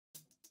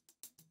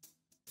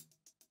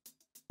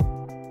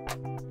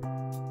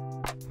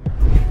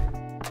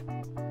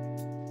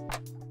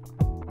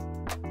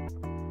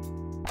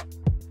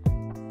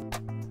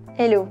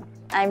Hello,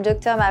 I'm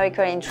Dr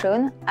Marie-Caroline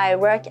Trone. I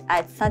work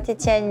at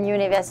Saint-Etienne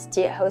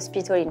University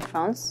Hospital in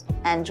France,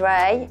 and dry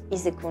eye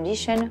is a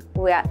condition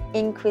we are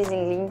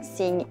increasingly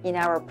seeing in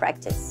our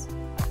practice.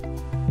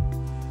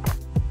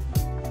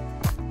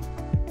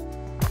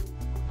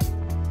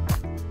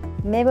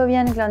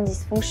 Meibomian Gland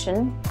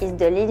Dysfunction is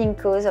the leading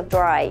cause of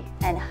dry eye,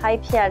 and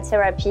IPL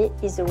therapy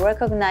is a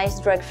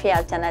recognized drug-free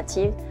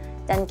alternative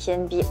that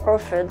can be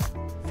offered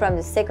from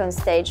the second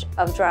stage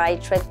of dry eye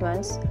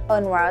treatments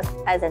onwards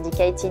as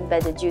indicated by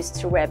the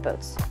DUCE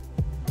reports.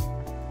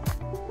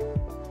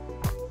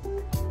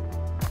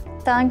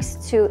 Thanks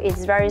to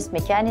its various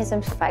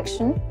mechanisms of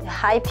action, the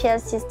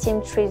IPL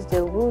C.STIM treats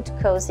the root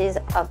causes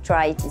of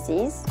dry eye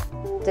disease,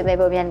 the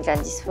Meibomian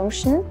Gland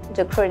Dysfunction,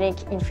 the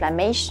chronic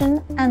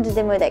inflammation, and the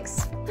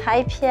Demodex.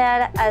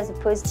 IPL has a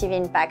positive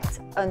impact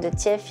on the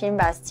tear film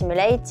by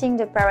stimulating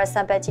the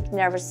parasympathetic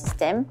nervous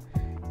system,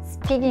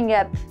 speeding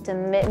up the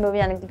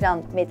Meibomian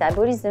gland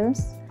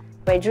metabolisms,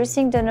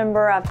 reducing the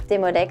number of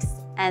Demodex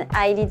and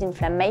eyelid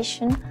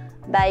inflammation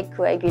by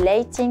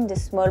coagulating the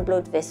small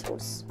blood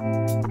vessels.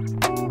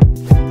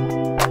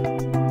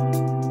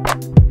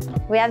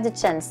 We have the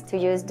chance to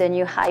use the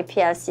new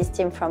IPL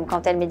C.STIM from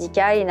Cantel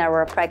Medical in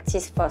our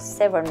practice for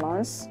several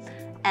months,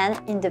 and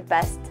in the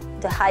past,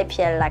 the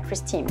IPL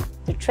C.STIM.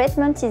 The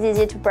treatment is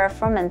easy to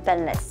perform and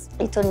painless.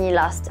 It only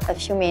lasts a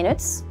few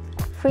minutes.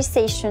 3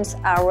 sessions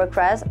are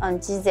required on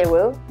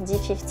D0,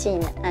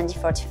 D15 and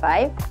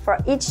D45. For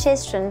each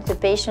session, the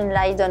patient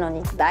lies down on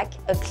its back,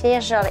 a clear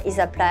gel is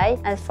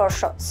applied and 4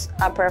 shots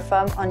are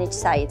performed on each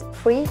side,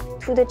 3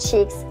 to the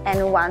cheeks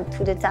and 1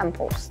 to the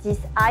temples. This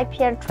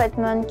IPL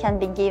treatment can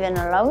be given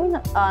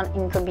alone or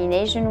in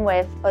combination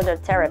with other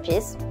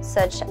therapies,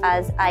 such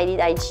as eyelid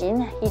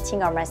hygiene,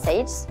 heating or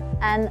massage.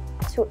 And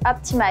to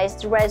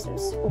optimize the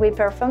results, we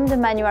perform the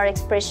manual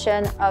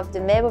expression of the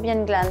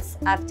Meibomian glands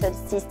after the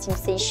C.STIM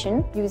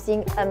session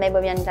using a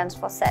Meibomian gland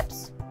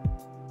forceps.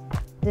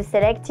 The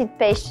selected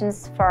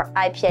patients for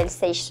IPL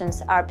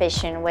sessions are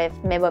patients with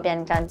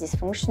Meibomian gland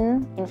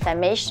dysfunction,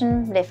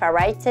 inflammation,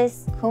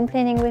 blepharitis,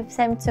 complaining with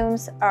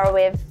symptoms, or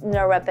with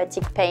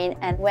neuropathic pain,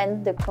 and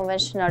when the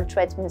conventional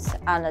treatments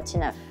are not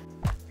enough.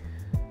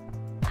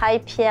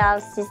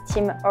 IPL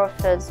C.STIM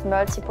offers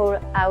multiple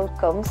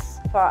outcomes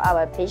for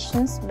our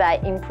patients by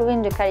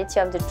improving the quality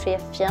of the tear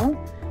film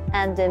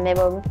and the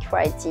Meibomian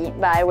quality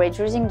by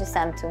reducing the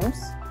symptoms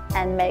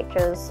and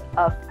markers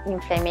of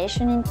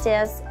inflammation in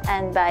tears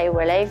and by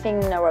relieving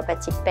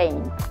neuropathic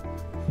pain.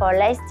 For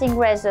lasting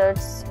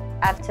results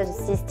after the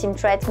C.STIM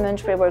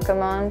treatment, we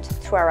recommend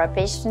to our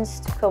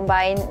patients to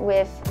combine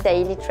with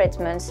daily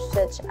treatments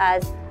such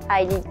as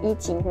eyelid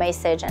heating,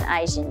 massage and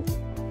hygiene.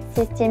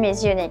 C.STIM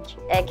is unique.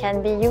 It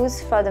can be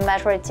used for the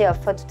majority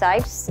of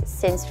phototypes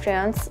since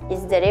fluent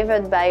is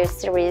delivered by a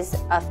series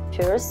of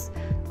pulses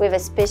with a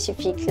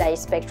specific light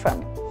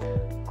spectrum,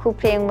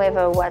 coupling with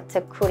a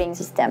water cooling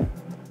system.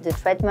 The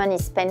treatment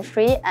is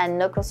pain-free and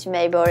no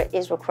consumable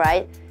is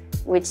required,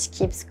 which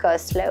keeps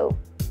costs low.